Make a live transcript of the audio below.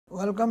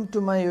Welcome to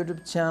my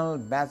YouTube channel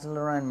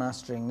Bachelor and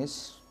Master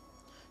English.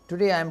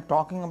 Today I am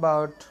talking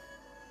about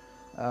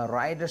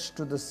Riders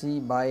to the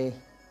Sea by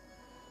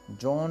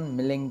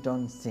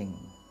J.M.Synge.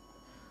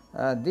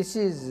 This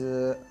is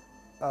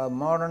a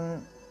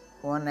modern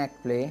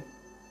one-act play.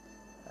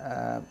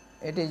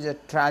 It is a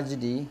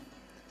tragedy,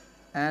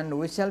 and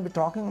we shall be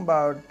talking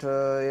about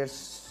its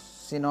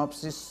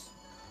synopsis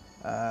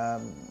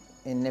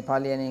in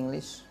Nepali and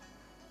English,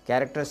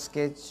 character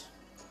sketch,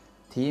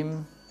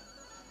 theme,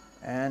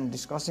 and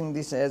discussing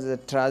this as a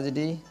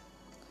tragedy,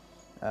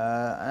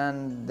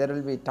 and there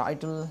will be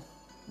title,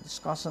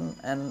 discussion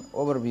and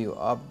overview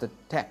of the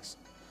text.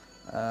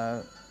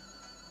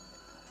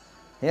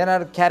 Here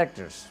are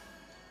characters.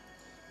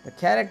 The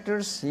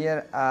characters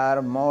here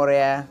are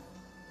Maurya,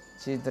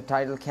 she is the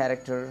title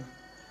character,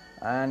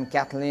 and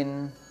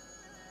Kathleen,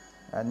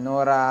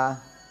 Nora,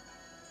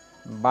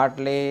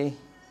 Bartley,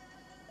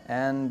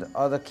 and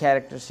other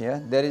characters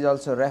here. There is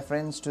also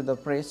reference to the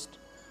priest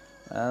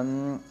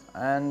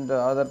and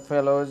other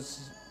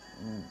fellows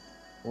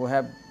who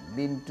have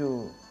been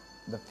to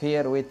the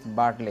fair with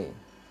Bartley.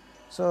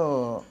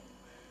 So,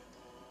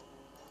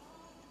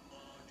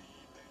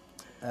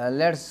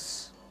 let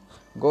us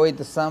go with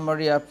the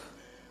summary of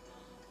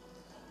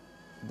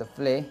the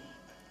play.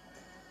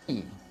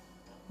 It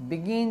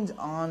begins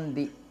on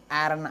the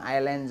Aran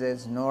Islands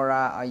as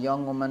Nora, a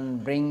young woman,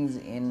 brings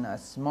in a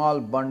small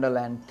bundle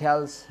and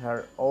tells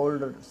her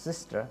older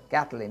sister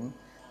Kathleen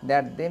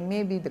that they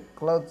may be the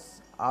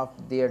clothes of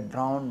their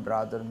drowned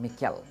brother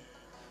Michael.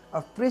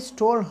 A priest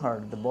told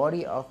her the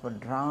body of a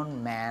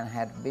drowned man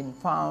had been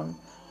found,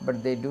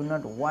 but they do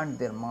not want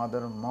their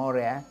mother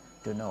Maurya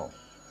to know.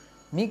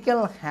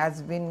 Michael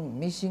has been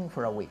missing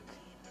for a week.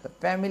 The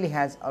family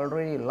has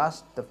already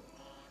lost the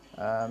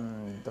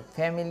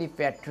family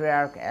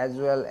patriarch as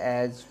well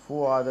as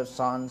 4 other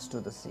sons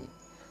to the sea.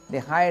 They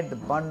hide the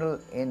bundle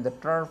in the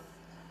turf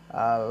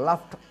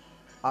loft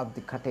of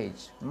the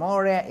cottage.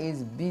 Maurya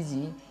is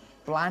busy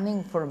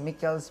planning for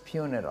Michael's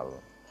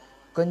funeral,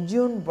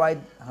 consumed by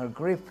her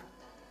grief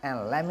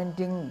and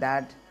lamenting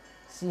that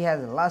she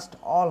has lost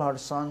all her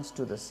sons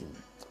to the sea.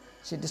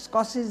 She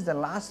discusses the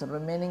last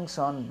remaining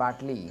son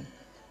Bartley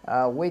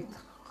with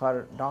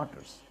her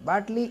daughters.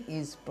 Bartley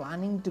is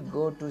planning to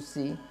go to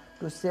sea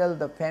to sell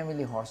the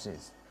family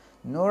horses.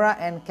 Nora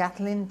and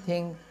Kathleen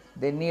think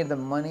they need the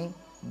money,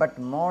 but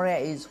Maurya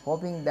is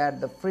hoping that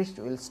the priest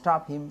will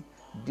stop him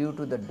due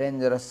to the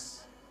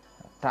dangerous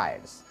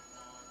tides.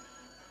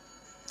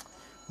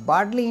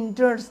 Bartley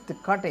enters the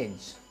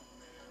cottage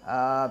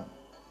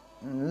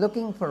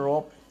looking for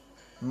rope.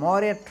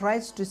 Maurya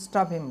tries to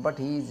stop him, but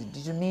he is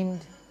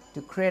determined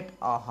to create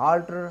a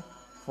halter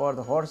for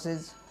the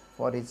horses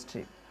for his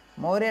trip.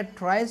 Maurya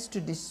tries to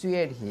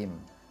dissuade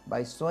him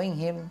by showing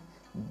him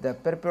the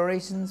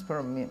preparations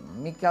for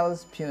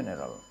Michael's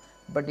funeral,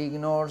 but he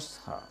ignores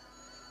her.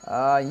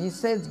 He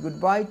says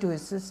goodbye to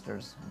his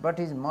sisters, but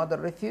his mother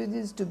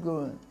refuses to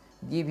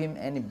give him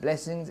any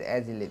blessings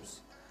as he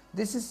lives.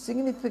 This is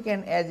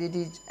significant as it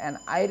is an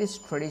Irish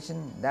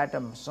tradition that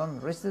a son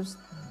receives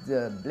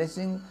the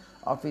blessing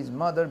of his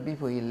mother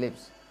before he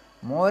leaves.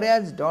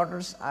 Maurya's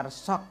daughters are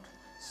shocked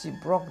she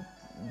broke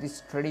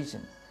this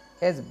tradition.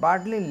 As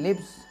Bartley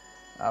lives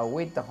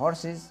with the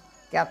horses,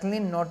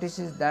 Kathleen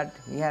notices that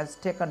he has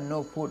taken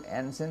no food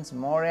and sends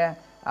Maurya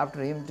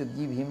after him to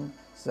give him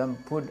some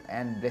food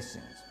and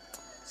blessings.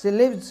 She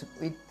lives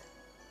with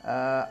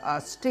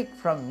a stick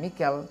from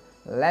Michael,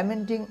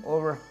 lamenting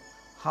over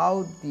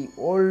how the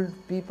old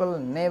people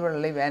never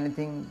leave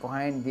anything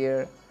behind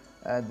the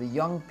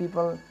young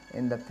people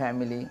in the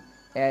family,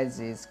 as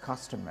is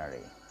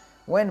customary.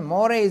 When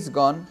Maurya is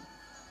gone,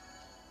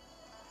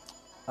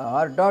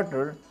 her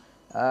daughter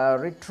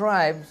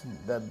retrieves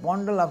the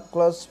bundle of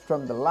clothes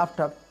from the loft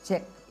to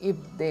check if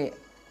they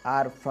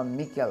are from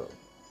Michael.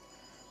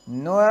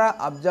 Nora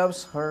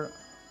observes her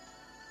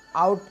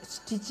out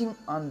stitching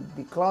on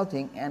the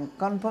clothing and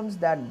confirms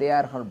that they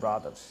are her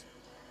brothers.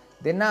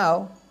 They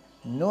now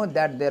know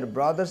that their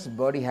brother's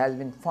body has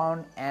been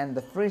found and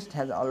the priest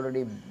has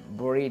already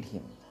buried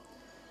him.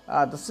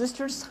 The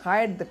sisters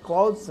hide the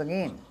clothes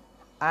again,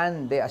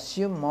 and they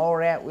assume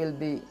Maurya will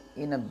be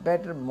in a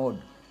better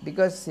mood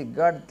because she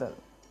got the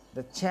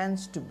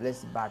chance to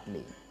bless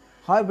Bartley.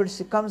 However,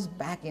 she comes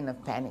back in a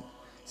panic,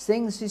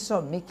 saying she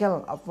saw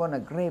Michael upon a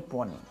grey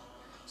pony.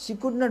 She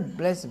could not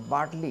bless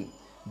Bartley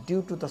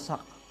due to the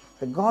shock.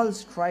 The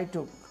girls try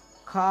to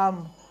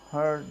calm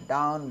her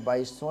down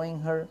by showing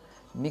her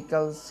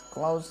Michael's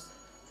clothes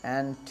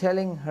and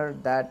telling her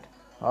that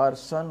her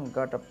son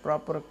got a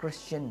proper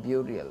Christian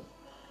burial.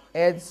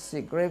 As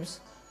she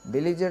grieves,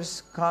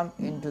 villagers come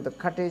into the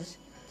cottage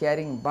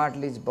carrying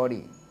Bartley's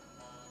body.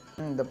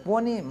 The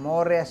pony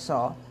Maurya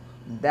saw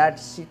that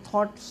she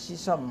thought she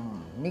saw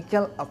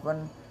Michael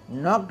upon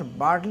knocked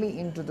Bartley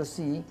into the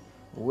sea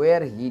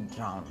where he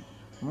drowned.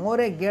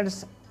 Maurya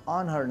gets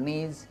on her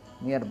knees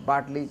near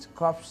Bartley's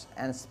corpse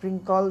and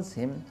sprinkles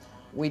him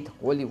with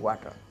holy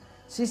water.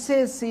 She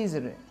says she is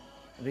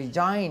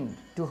resigned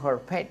to her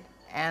fate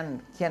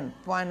and can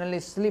finally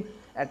sleep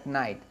at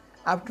night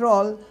After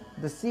all,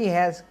 the sea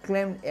has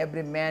claimed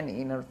every man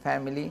in her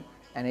family,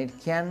 and it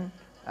can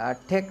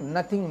take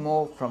nothing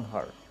more from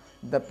her.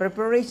 The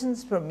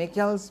preparations for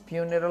Michael's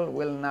funeral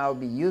will now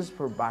be used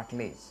for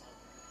Bartley's.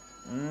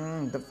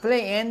 The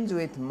play ends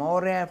with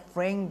Maurya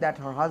praying that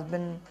her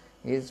husband,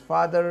 his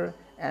father,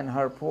 and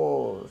her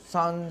 4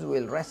 sons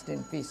will rest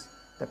in peace.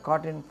 The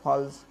curtain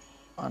falls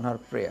on her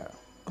prayer.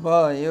 अब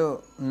यो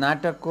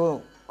नाटकको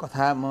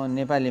कथा म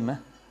नेपालीमा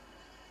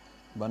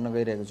भन्न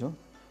गइरहेको छु।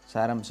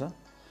 सारांश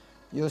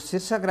यो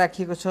शीर्षक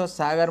राखिएको छ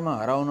सागरमा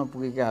हराउन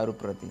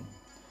पुगेकाहरूप्रति।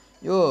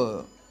 यो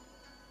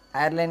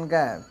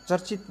आयरल्यान्डका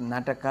चर्चित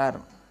नाटककार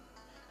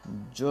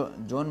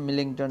जोन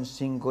मिलिङटन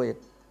सिंहको एक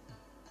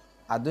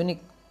आधुनिक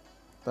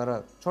तर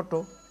छोटो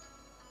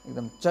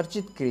एकदम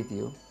चर्चित कृति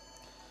हो।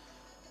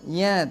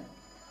 यहाँ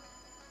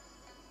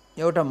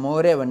एउटा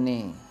मौर्य भन्ने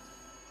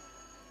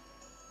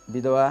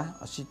विधवा,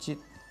 अशिक्षित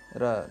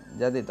र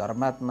ज्यादै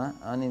धर्मात्मा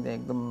अनि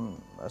एकदम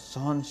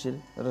सहनशील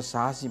र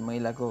साहसी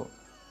महिलाको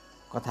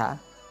कथा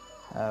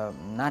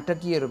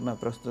नाटकीय रूपमा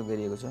प्रस्तुत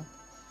गरिएको छ।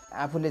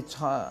 आफूले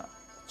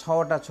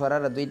 6वटा छोरा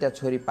र 2टा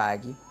छोरी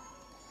पाएकी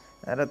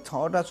र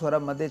 6वटा छोरा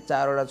मध्ये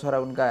 4वटा छोरा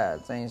उनका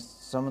चाहिँ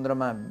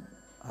समुद्रमा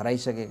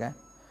हराइसकेका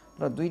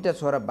र 2टा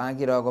छोरा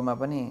बाँकी रहेकोमा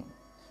पनि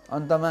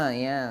अन्तमा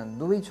यहाँ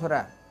 2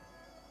 छोरा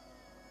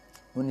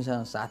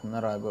उनीसँग साथ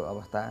नरहेको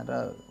अवस्था र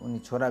उनी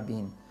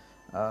छोराविहीन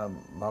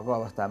भएको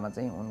अवस्थामा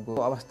चाहिँ उनको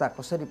अवस्था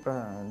कसरी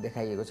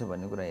देखाइएको छ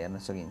भन्ने कुरा हेर्न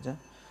सकिन्छ।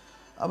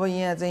 अब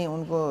यहाँ चाहिँ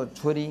उनको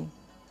छोरी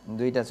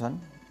 2टा छन्,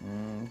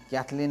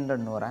 क्याथलिन र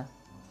नोरा।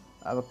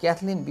 अब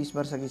क्याथलिन 20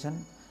 वर्षकी छन्,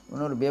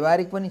 उनीहरू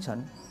व्यवहारिक पनि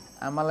छन्,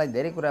 आमालाई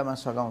धेरै कुरामा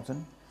सघाउँछन्।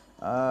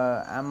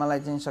 आमालाई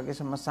चाहिँ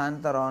सकेसम्म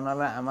शान्त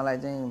रहनलाई आमालाई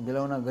चाहिँ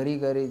बिलाउन गरी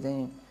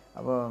चाहिँ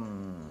अब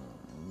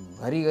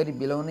घरिघरि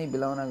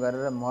बिलाउन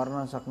गरेर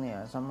मर्न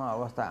सक्नेसम्म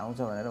अवस्था आउँछ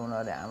भनेर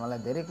उनीहरूले आमालाई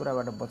धेरै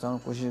कुराबाट बचाउन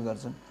कोसिस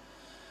गर्छन्।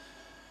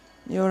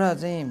 एउटा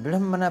चाहिँ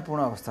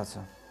विडम्बनापूर्ण अवस्था छ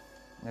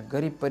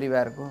गरिब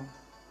परिवारको।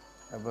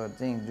 अब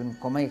चाहिँ जुन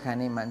कमाइ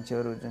खाने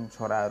मान्छेहरू जुन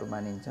छोराहरू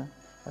मानिन्छ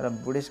र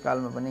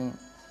बुढेसकालमा पनि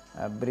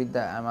वृद्ध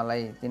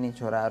आमालाई तिनी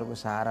छोराहरूको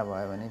सहारा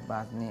भयो भने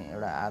बाँच्ने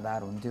एउटा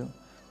आधार हुन्थ्यो।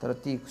 तर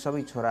ती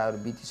सबै छोराहरू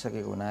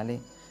बितिसकेको हुनाले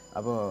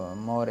अब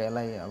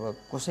मौर्यलाई अब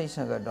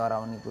कसैसँग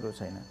डराउने कुरो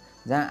छैन।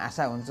 जहाँ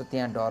आशा हुन्छ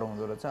त्यहाँ डर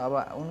हुँदो रहेछ। अब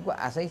उनको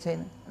आशै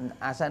छैन,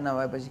 आशा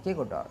नभएपछि के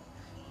को डर?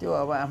 त्यो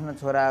अब आफ्नो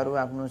छोराहरू,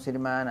 आफ्नो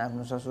श्रीमान,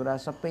 आफ्नो ससुरा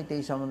सबै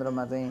त्यही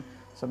समुद्रमा चाहिँ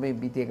सबै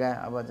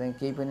बितेका। अब चाहिँ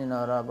केही पनि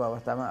नरहेको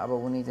अवस्थामा अब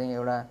उनी चाहिँ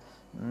एउटा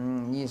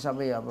यी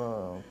सबै अब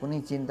कुनै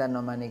चिन्ता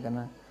नमानिकन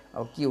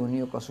अब के हुने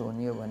हो कसो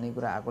हुने हो भन्ने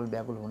कुरा आकुल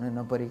व्याकुल हुन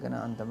नपरिकन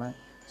अन्तमा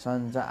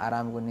सन्च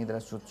आरामको निद्रा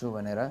सुत्छु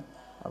भनेर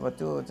अब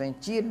त्यो चाहिँ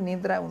चिर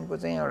निद्रा उनको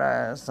चाहिँ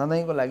एउटा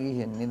सधैँको लागि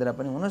निद्रा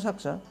पनि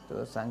हुनसक्छ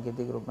त्यो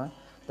साङ्केतिक रूपमा।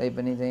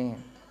 तैपनि चाहिँ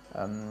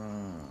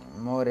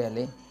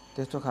मौर्यले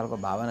त्यस्तो खालको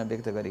भावना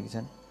व्यक्त गरेकी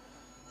छन्।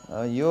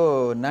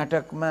 यो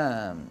नाटकमा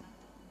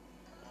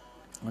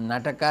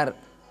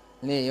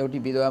नाटककारले एउटी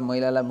विधवा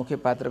महिलालाई मुख्य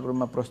पात्रको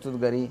रूपमा प्रस्तुत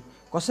गरी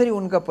कसरी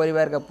उनका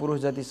परिवारका पुरुष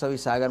जति सबै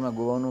सागरमा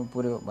गुमाउनु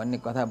पर्यो भन्ने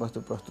कथावस्तु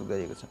प्रस्तुत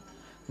गरिएको छ।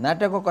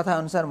 नाटकको कथा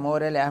अनुसार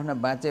मौर्यले आफ्ना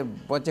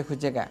बचे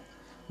खुचेका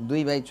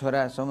 2 भाइ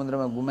छोरा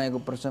समुद्रमा गुमाएको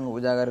प्रसङ्ग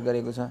उजागर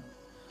गरेको छ।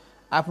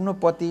 आफ्नो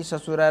पति,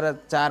 ससुरा र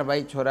 4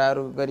 भाइ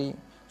छोराहरू गरी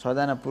 6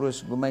 जना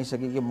पुरुष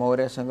गुमाइसकेकी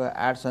मौर्यसँग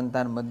 8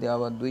 सन्तान मध्ये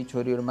अब 2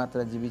 छोरीहरू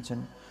मात्र जीवित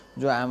छन्,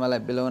 जो आमालाई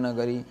बिलाउन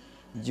गरी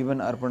जीवन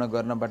अर्पण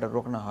गर्नबाट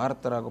रोक्न हर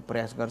तरहको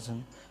प्रयास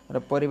गर्छन् र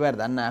परिवार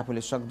धान्न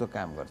आफूले सक्दो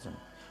काम गर्छन्।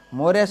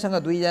 मौर्यसँग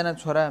 2 जना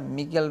छोरा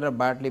मिकेल र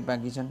बार्टली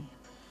बाँकी छन्।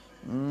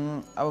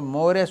 अब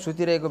मौर्य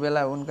सुतिरहेको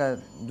बेला उनका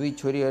 2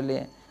 छोरीहरूले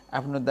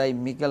आफ्नो दाइ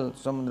मिकेल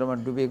समुद्रमा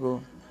डुबेको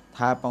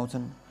थाहा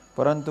पाउँछन्,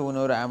 परन्तु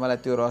उनीहरू आमालाई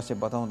त्यो रहस्य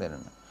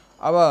बताउँदैनन्।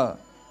 अब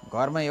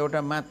घरमा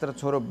एउटा मात्र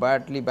छोरो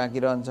बार्टली बाँकी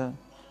रहन्छ।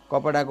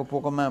 कपडाको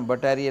पोकोमा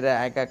बटारिएर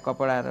आएका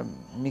कपडा र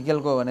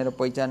मिकेलको भनेर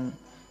पहिचान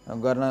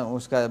गर्न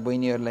उसका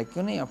बहिनीहरूलाई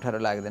कुनै अप्ठ्यारो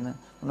लाग्दैन,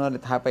 उनीहरूले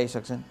थाहा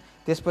पाइसक्छन्।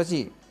 त्यसपछि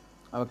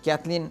अब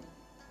क्याथलिन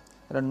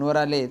र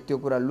नोराले त्यो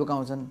कुरा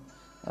लुकाउँछन्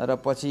र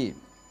पछि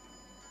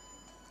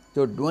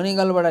त्यो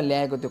डोनेगलबाट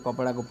ल्याएको त्यो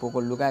कपडाको पोको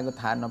लुकाएको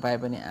थाहा नपाए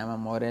पनि आमा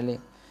मौर्यले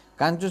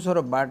कान्छो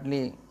छोरो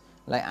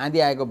बार्टलीलाई आँधी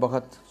आएको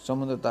बखत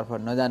समुद्रतर्फ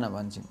नजान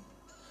भन्छन्,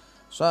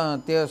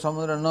 त्यो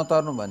समुद्र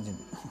नतर्नु भन्छन्।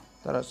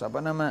 तर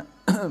सपनामा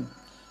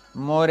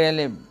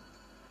मौर्यले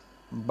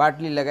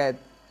बार्टली लगायत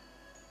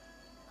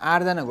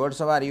 8 जना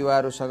घोडसवार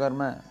युवाहरू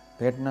सगरमा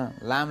भेट्न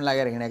लाम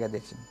लागेर हिँडेका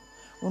देख्छन्।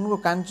 उनको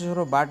कान्छो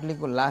छोरो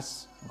बार्टलीको लास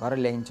घर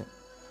ल्याइन्छ।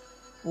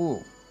 ऊ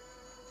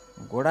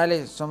घोडाले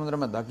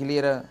समुद्रमा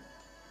धकिलिएर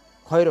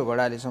खैरो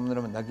घोडाले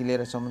समुद्रमा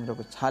धकिलिएर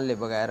समुद्रको छालले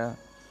बगाएर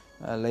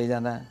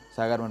लैजाँदा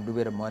सागरमा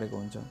डुबेर मरेको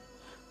हुन्छ।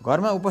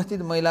 घरमा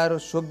उपस्थित महिलाहरू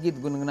शोकगीत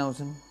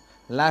गुनगुनाउँछन्।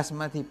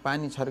 लासमाथि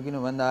पानी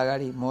छर्किनुभन्दा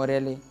अगाडि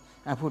मौर्यले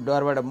आफू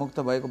डरबाट मुक्त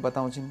भएको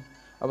बताउँछिन्।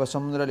 अब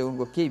समुद्रले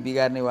उनको केही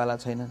बिगार्नेवाला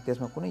छैन,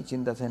 त्यसमा कुनै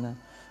चिन्ता छैन।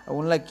 अब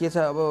उनलाई के छ,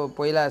 अब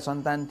पहिला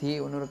सन्तान थिए,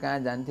 उनीहरू कहाँ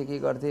जान्थे के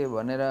गर्थे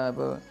भनेर अब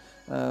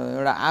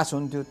एउटा आश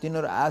हुन्थ्यो।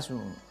 तिनीहरू आश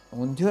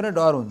हुन्थ्यो र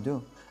डर हुन्थ्यो।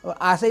 अब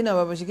आशै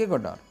नभएपछि के को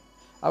डर?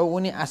 अब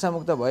उनी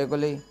आशामुक्त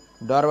भएकोले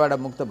डरबाट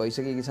मुक्त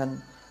भइसकेकी छन्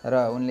र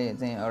उनले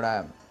चाहिँ एउटा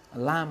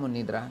लामो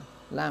निद्रा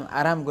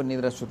आरामको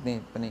निद्रा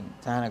सुत्ने पनि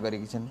चाहना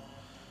गरेकी छन्।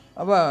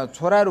 अब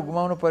छोराहरू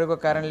गुमाउनु परेको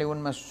कारणले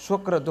उनमा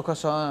शोक र दुःख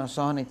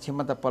सहने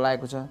क्षमता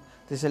पलाएको छ।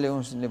 त्यसैले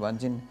उसले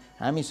भन्छन्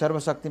हामी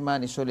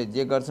सर्वशक्तिमान ईश्वरले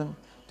जे गर्छन्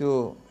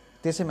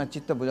त्यसैमा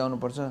चित्त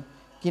बुझाउनुपर्छ,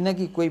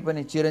 किनकि कोही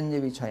पनि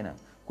चिरञ्जीवी छैन,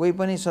 कोही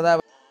पनि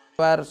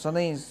सदाबार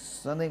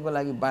सधैँको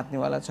लागि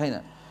बाँच्नेवाला छैन।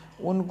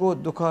 उनको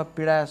दुःख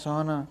पीडा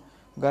सहन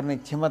गर्ने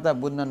क्षमता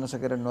बुझ्न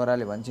नसकेर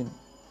नोराले भन्छन्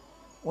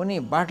उनी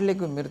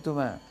बाटलेको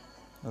मृत्युमा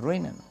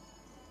रोइनन्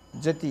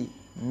जति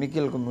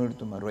मिकेलको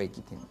मृत्युमा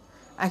रोएकी थिइन्।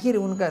 आखिर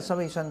उनका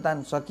सबै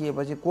सन्तान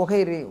सकिएपछि,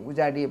 कोखै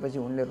उजाडिएपछि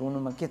उनले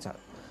रुनुमा के छ?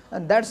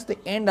 And that's the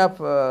end of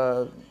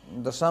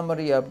the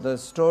summary of the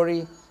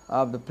story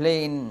of the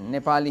play in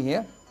Nepali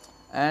here.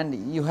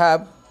 And you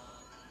have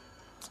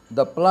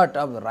the plot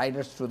of the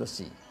Riders to the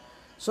Sea.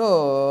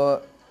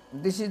 So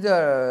this is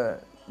a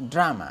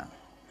drama,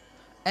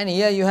 and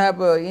here you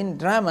have in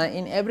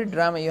every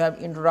drama you have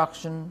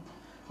introduction,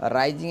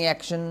 rising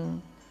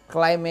action,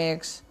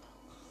 climax,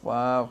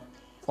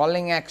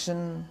 falling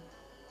action,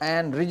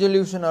 and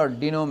resolution or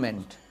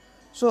denouement.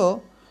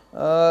 So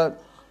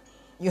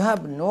you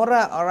have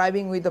Nora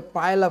arriving with a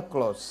pile of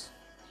clothes,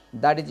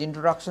 that is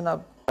introduction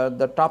of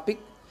the topic,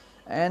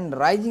 and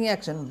rising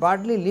action,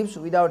 Bartley lives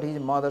without his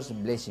mother's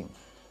blessing.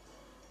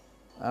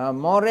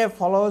 Maurya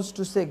follows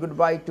to say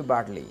goodbye to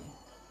Bartley.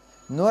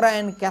 Nora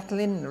and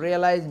Kathleen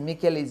realize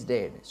Mikkel is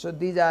dead. So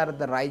these are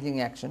the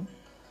rising action.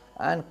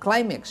 And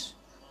climax,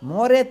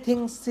 Maurya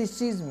thinks she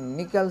sees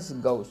Mikkel's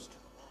ghost.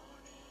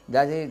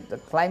 That is the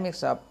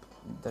climax of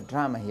the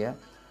drama here.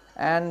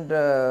 And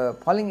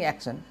falling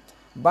action,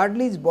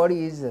 Bartley's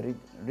body is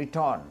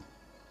returned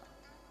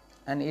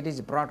and it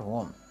is brought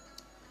home.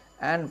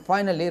 And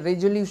finally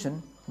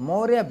resolution,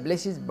 Maurya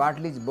blesses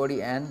Bartley's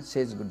body and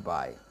says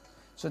goodbye.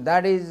 So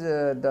that is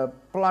the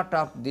plot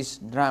of this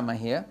drama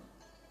here.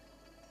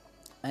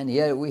 And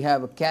here we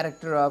have a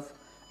character of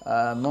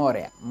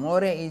Maurya.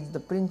 Maurya is the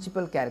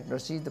principal character,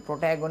 she is the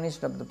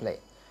protagonist of the play.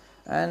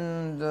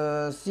 And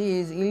she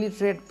is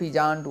illiterate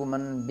peasant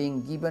woman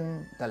being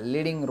given the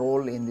leading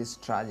role in this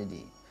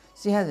tragedy.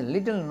 She has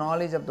little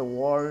knowledge of the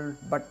world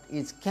but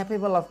is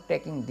capable of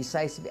taking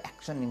decisive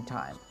action in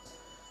time.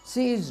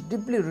 She is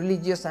deeply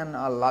religious and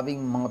a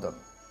loving mother.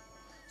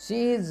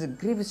 She is a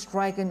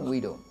grief-stricken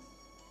widow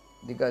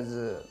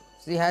because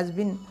she has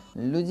been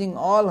losing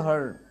all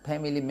her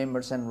family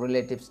members and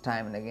relatives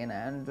time and again,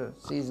 and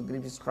she is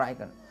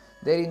grief-stricken.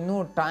 There is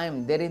no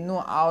time, there is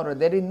no hour,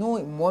 there is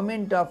no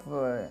moment of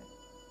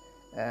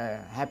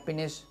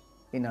happiness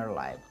in her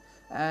life.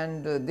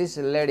 And this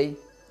lady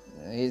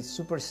is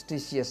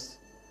superstitious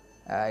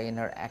in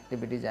her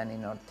activities and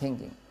in her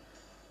thinking.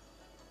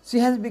 She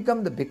has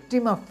become the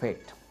victim of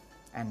fate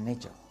and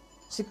nature.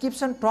 She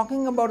keeps on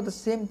talking about the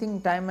same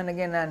thing time and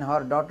again, and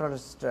her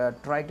daughters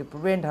try to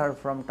prevent her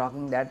from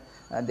talking that.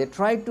 They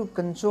try to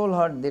console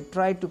her, they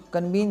try to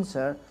convince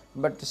her,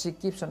 but she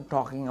keeps on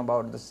talking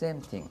about the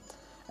same thing.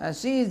 And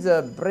she is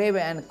a brave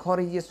and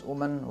courageous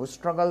woman who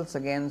struggles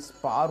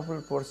against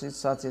powerful forces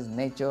such as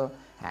nature,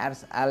 harsh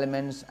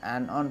elements,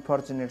 and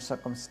unfortunate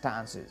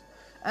circumstances.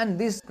 And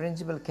this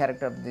principal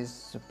character of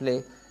this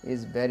play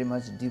is very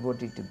much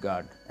devoted to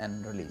God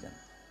and religion.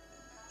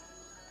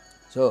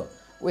 So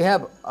we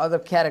have other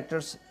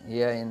characters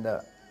here in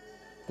the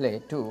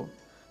play too.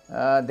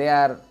 They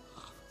are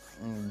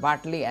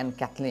Bartley and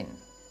Kathleen.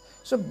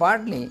 So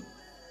Bartley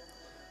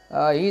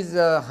is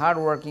a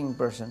hard-working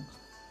person.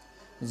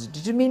 He is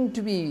determined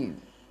to be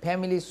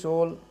family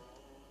soul,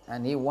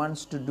 and he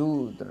wants to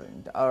do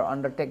or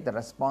undertake the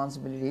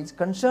responsibility. He is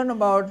concerned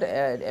about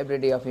every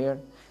day of here.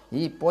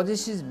 He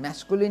possesses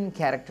masculine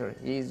character.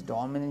 He is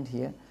dominant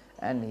here,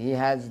 and he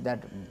has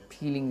that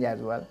feeling as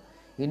well.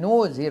 He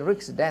knows he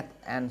risks death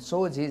and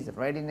shows his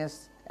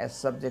readiness as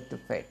subject to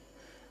fate.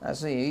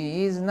 So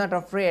he is not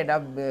afraid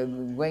of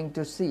going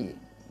to sea.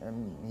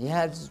 He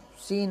has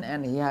seen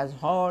and he has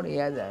heard, he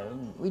has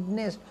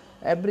witnessed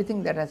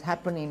everything that has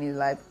happened in his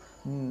life.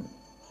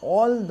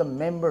 All the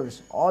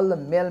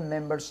male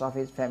members of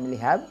his family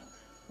have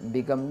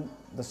become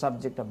the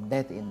subject of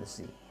death in the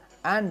sea,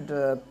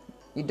 and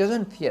he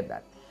doesn't fear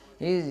that.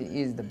 He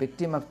is the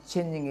victim of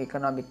changing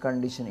economic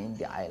condition in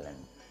the island.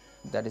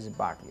 That is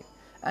Bartley.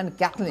 And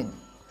Kathleen.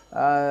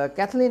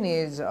 Kathleen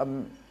is a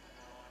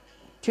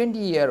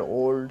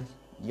 20-year-old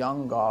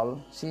young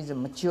girl. She is a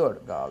mature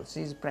girl.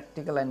 She is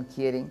practical and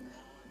caring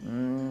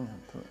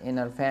in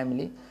her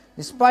family.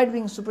 Despite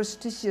being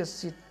superstitious,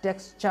 she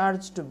takes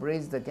charge to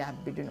bridge the gap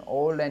between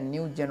old and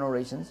new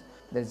generations.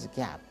 There is a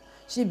gap.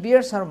 She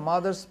bears her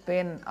mother's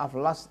pain of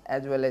loss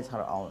as well as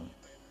her own.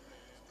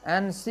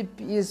 And she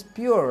is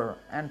pure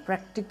and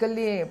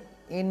practically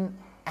in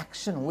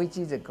action, which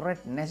is a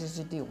great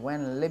necessity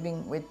when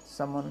living with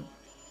someone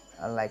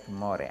like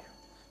Maurya.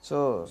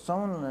 So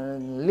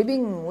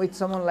living with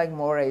someone like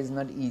Maurya is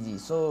not easy.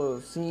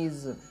 So she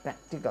is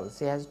practical.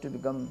 She has to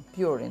become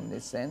pure in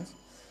this sense.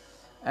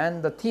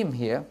 And the theme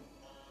here,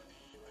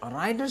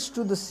 Riders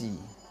to the Sea,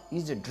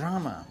 is a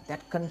drama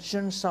that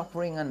concerns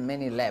suffering on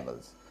many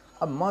levels.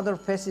 A mother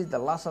faces the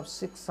loss of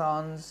 6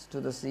 sons to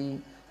the sea,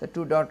 The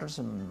two daughters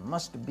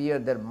must bear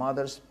their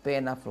mother's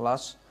pain of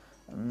loss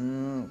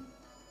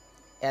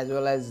as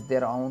well as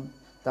their own.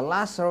 The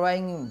last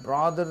surviving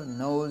brother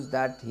knows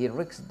that he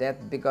risks death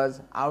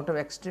because out of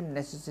extreme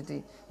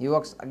necessity he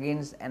works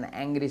against an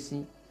angry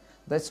sea.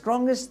 The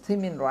strongest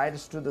theme in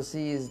Riders to the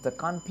Sea is the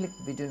conflict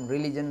between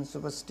religion,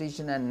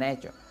 superstition and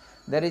nature.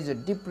 There is a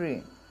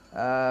deeply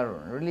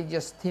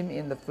religious theme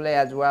in the play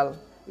as well,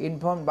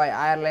 informed by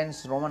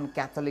Ireland's Roman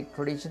Catholic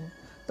tradition.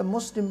 The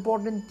most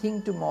important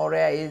thing to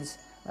Maurya is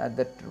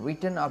the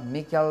return of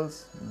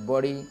Michael's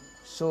body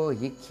so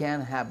he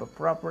can have a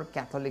proper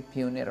Catholic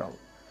funeral.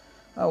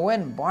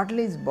 When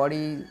Bartley's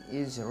body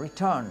is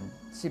returned,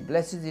 she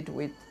blesses it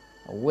with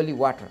holy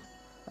water.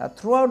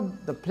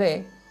 Throughout the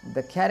play,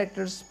 the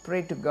characters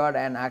pray to God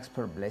and ask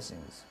for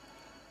blessings.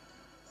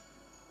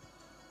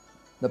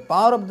 The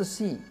power of the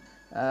sea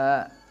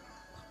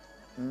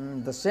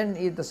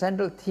is the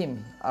central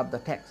theme of the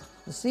text.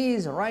 The sea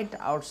is right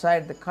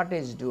outside the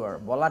cottage door,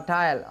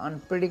 volatile,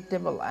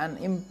 unpredictable and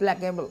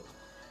implacable.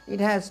 It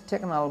has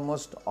taken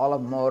almost all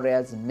of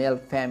Maurya's male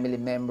family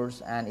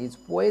members and is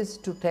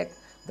poised to take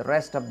the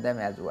rest of them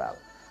as well.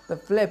 The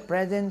play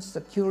presents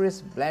a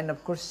curious blend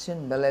of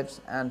Christian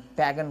beliefs and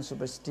pagan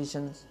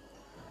superstitions.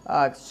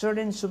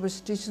 Certain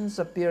superstitions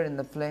appear in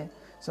the play.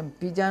 Some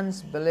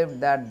peasants believed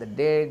that the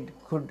dead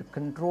could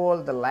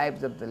control the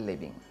lives of the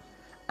living.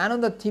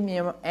 Another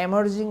theme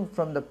emerging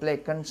from the play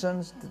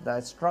concerns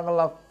the struggle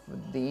of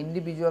the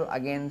individual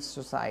against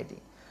society.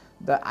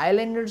 The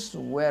islanders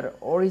were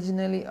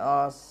originally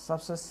a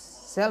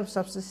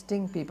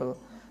self-subsisting people.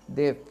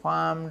 They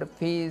farmed,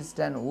 fished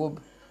and wove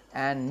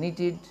and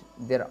knitted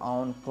their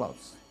own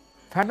clothes.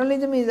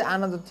 Fatalism is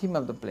another theme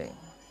of the play.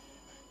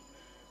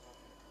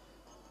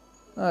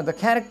 The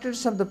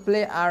characters of the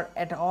play are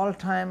at all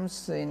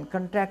times in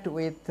contact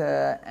with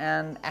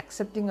and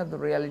accepting of the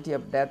reality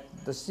of death,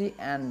 the sea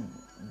and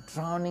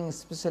drowning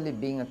especially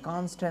being a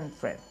constant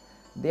threat.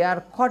 They are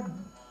caught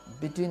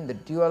between the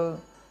dual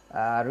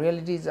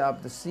realities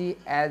of the sea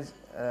as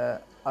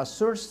a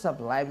source of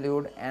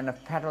livelihood and a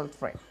fatal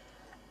threat.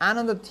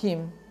 Another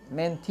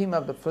main theme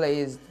of the play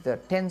is the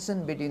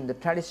tension between the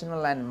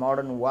traditional and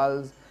modern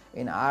worlds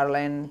in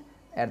Ireland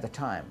at the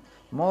time.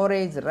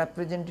 Maurya is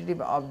representative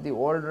of the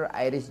older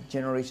Irish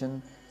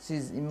generation. She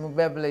is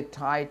immovably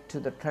tied to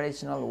the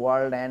traditional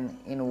world and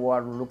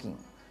inward looking.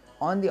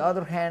 On the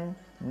other hand,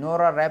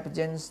 Nora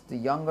represents the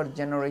younger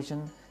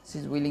generation. She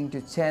is willing to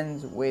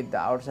change with the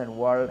outside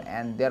world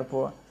and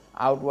therefore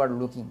outward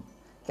looking.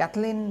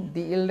 Kathleen,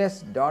 the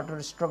eldest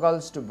daughter,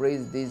 struggles to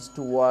bridge these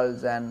two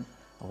worlds and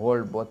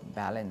hold both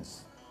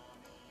balance.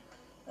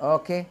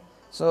 Okay,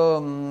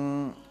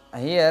 so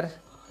here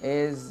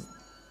is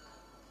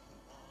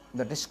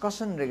the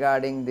discussion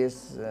regarding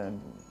this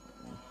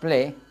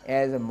play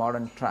as a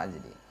modern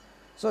tragedy.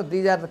 So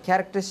these are the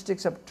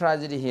characteristics of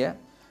tragedy here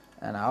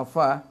and how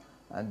far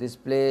this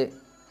play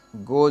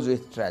goes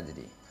with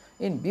tragedy.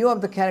 In view of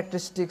the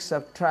characteristics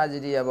of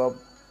tragedy above,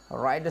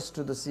 Riders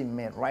to the Sea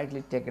may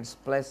rightly take its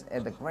place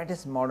as the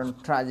greatest modern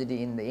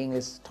tragedy in the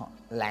English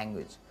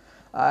language.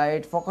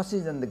 It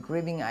focuses on the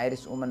grieving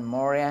Irish woman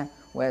Maurya,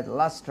 who had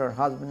lost her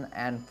husband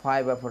and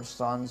 5 of her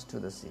sons to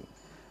the sea.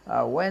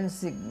 When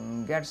she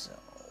gets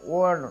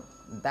word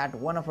that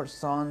one of her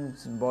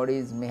sons'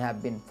 bodies may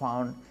have been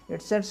found,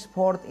 it sets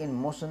forth in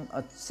motion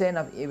a chain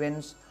of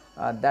events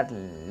that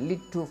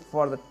lead to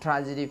further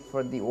tragedy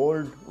for the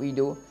old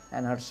widow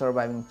and her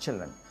surviving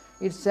children.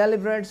 It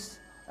celebrates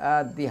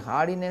the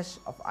hardiness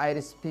of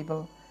Irish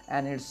people,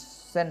 and its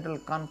central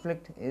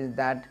conflict is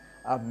that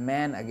of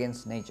man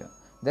against nature.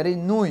 There is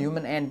no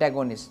human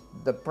antagonist.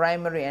 The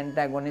primary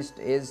antagonist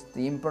is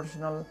the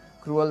impersonal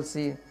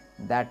cruelty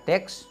that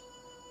takes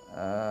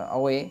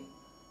away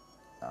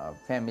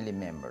family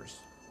members.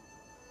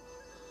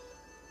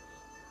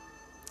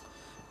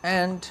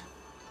 And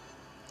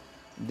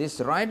this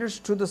Riders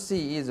to the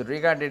Sea is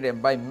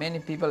regarded by many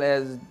people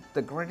as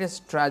the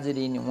greatest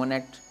tragedy in one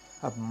act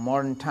of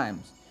modern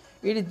times.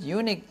 It is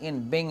unique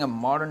in being a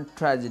modern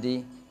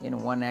tragedy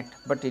in one act,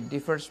 but it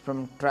differs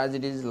from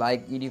tragedies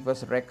like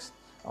Oedipus Rex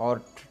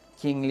or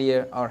King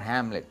Lear or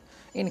Hamlet.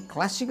 In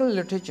classical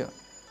literature,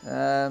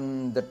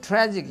 the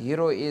tragic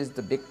hero is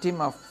the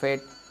victim of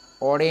fate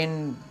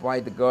ordained by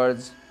the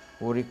gods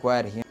who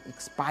require him to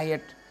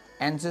expiate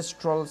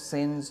ancestral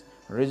sins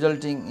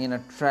resulting in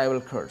a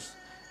tribal curse.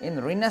 In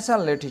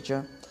Renaissance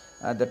literature,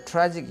 the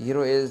tragic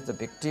hero is the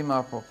victim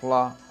of a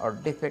flaw or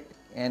defect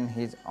in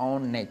his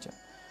own nature,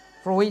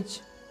 for which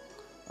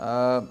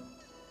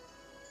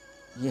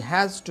he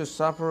has to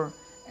suffer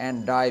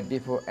and die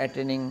before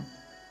attaining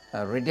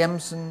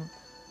redemption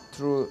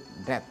through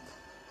death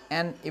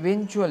and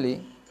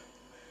eventually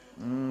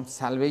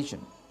salvation.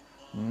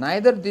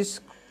 Neither this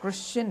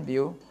Christian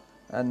view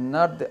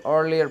nor the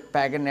earlier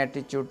pagan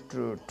attitude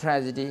to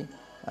tragedy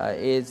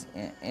is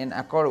in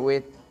accord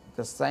with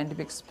the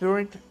scientific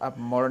spirit of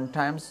modern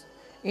times.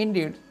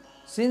 Indeed,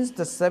 since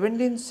the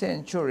 17th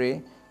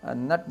century,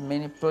 not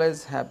many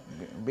plays have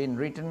been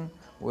written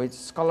which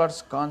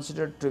scholars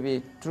consider to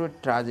be true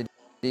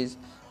tragedies.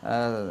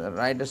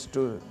 Riders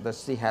to the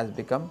Sea has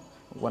become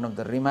one of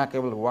the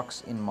remarkable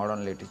works in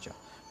modern literature.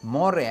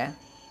 Maurya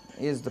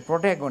is the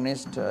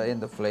protagonist in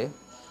the play,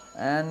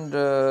 and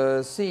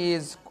she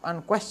is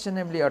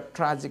unquestionably a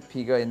tragic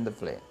figure in the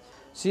play.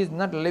 She is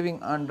not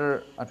living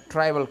under a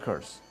tribal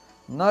curse,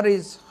 nor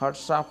is her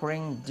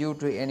suffering due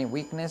to any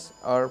weakness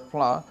or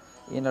flaw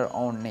in her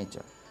own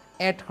nature.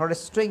 Yet her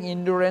stoic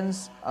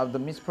endurance of the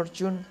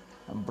misfortune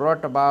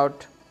brought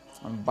about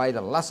by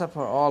the loss of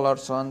all her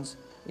sons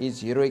is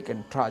heroic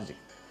and tragic.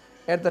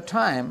 At the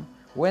time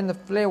when the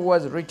play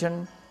was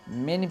written,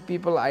 many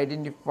people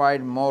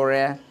identified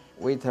Maurya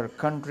with her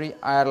country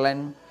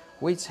Ireland,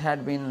 which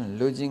had been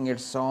losing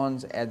its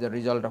sons as a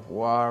result of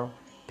war,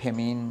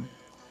 famine,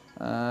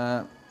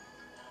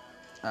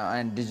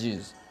 and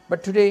disease.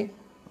 But today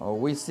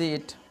we see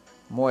it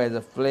more as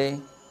a play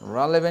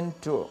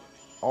relevant to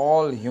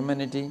all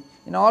humanity.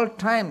 In all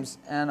times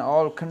and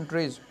all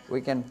countries we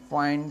can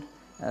find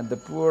the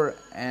poor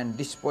and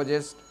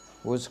dispossessed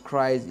whose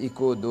cries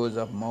echo those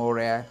of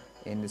Maurya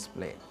in this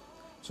play.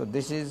 So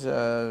this is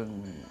a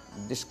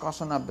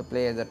discussion of the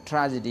play as a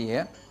tragedy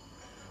here.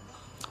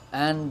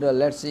 And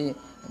let's see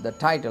the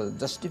title,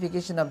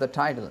 justification of the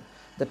title.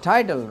 The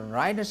title,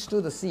 Riders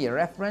to the Sea,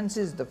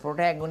 references the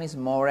protagonist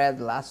Maurya's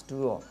last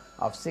two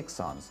of 6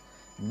 sons,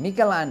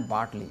 Michael and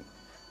Bartley,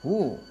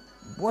 who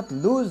both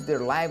lose their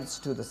lives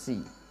to the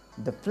sea.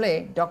 The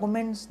play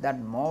documents that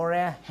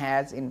Maurya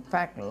has in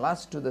fact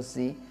lost to the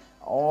sea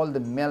all the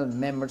male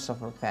members of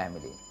her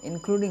family,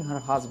 including her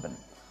husband,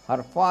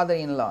 her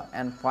father-in-law,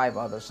 and 5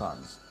 other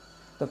sons.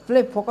 The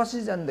play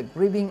focuses on the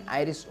grieving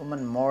Irish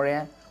woman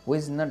Maurya, who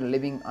is not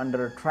living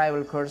under a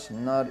tribal curse,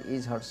 nor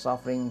is her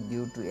suffering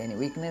due to any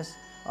weakness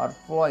or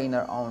flaw in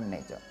her own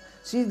nature.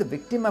 She is the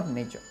victim of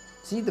nature.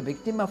 She is the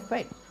victim of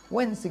fate.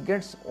 When she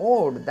gets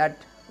word that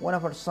one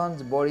of her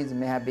sons' bodies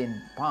may have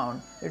been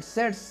found, it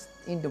sets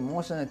into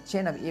motion a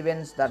chain of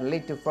events that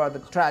lead to further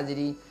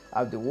tragedy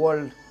of the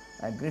world,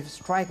 a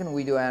grief-stricken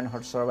widow and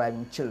her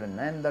surviving children.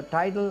 And the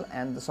title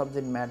and the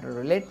subject matter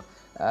relate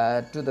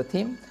to the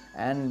theme,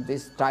 and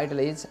this title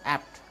is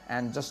apt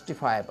and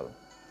justifiable.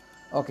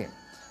 Okay,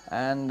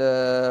 and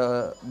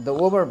the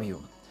overview.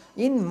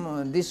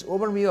 In this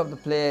overview of the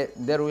play,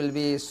 there will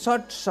be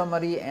short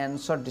summary and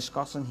short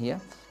discussion here.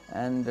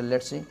 And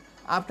let's see.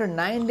 After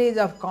 9 days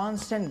of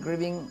constant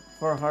grieving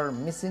for her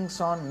missing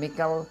son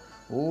Michael,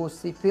 who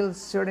she feels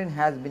certain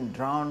has been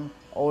drowned,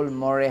 old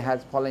Maurya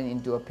has fallen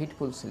into a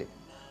fitful sleep.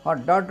 Her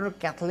daughter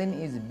Kathleen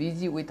is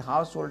busy with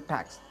household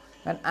tasks,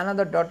 and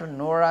another daughter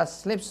Nora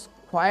slips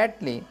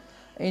quietly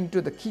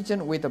into the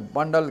kitchen with a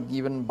bundle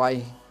given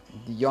by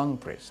the young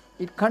priest.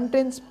 It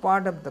contains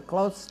part of the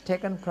clothes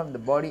taken from the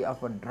body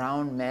of a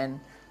drowned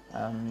man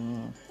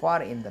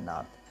far in the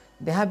north.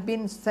 They have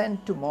been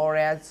sent to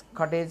Maurya's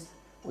cottage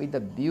with a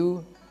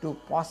view to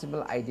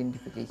possible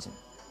identification.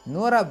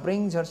 Nora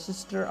brings her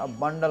sister a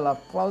bundle of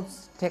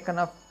clothes taken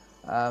of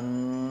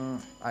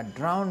a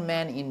drowned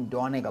man in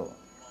Donegal,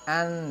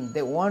 and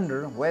they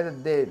wonder whether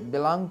they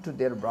belong to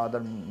their brother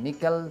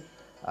Michael,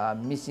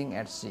 missing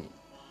at sea.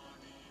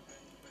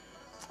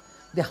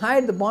 They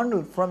hide the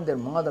bundle from their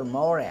mother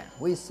Maurya,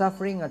 who is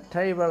suffering a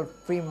terrible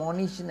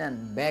premonition,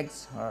 and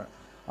begs her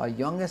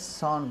youngest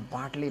son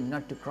Bartley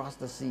not to cross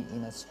the sea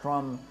in a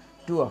storm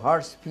to a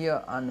harsh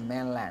pier on the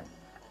mainland.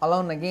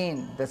 Alone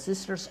again, the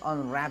sisters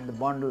unwrap the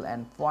bundle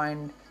and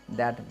find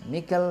that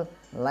Michael,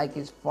 like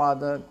his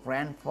father,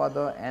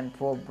 grandfather, and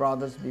 4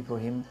 brothers before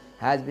him,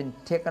 has been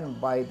taken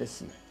by the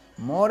sea.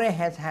 Maurya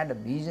has had a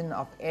vision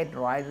of 8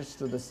 riders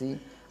to the sea,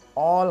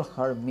 all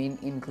her men,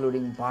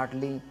 including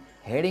Bartley,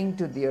 heading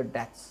to their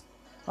deaths.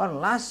 Her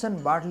last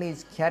son Bartley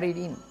is carried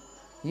in.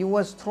 He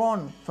was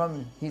thrown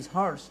from his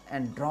horse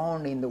and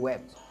drowned in the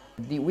waves.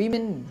 The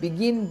women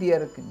begin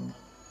their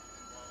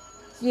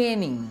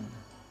caning,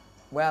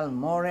 while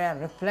Maurya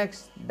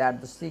reflects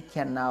that the sea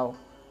can now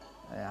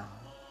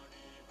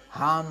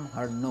harm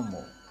her no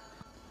more.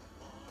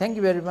 Thank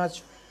you very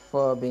much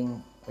for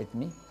being with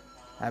me.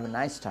 Have a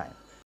nice time.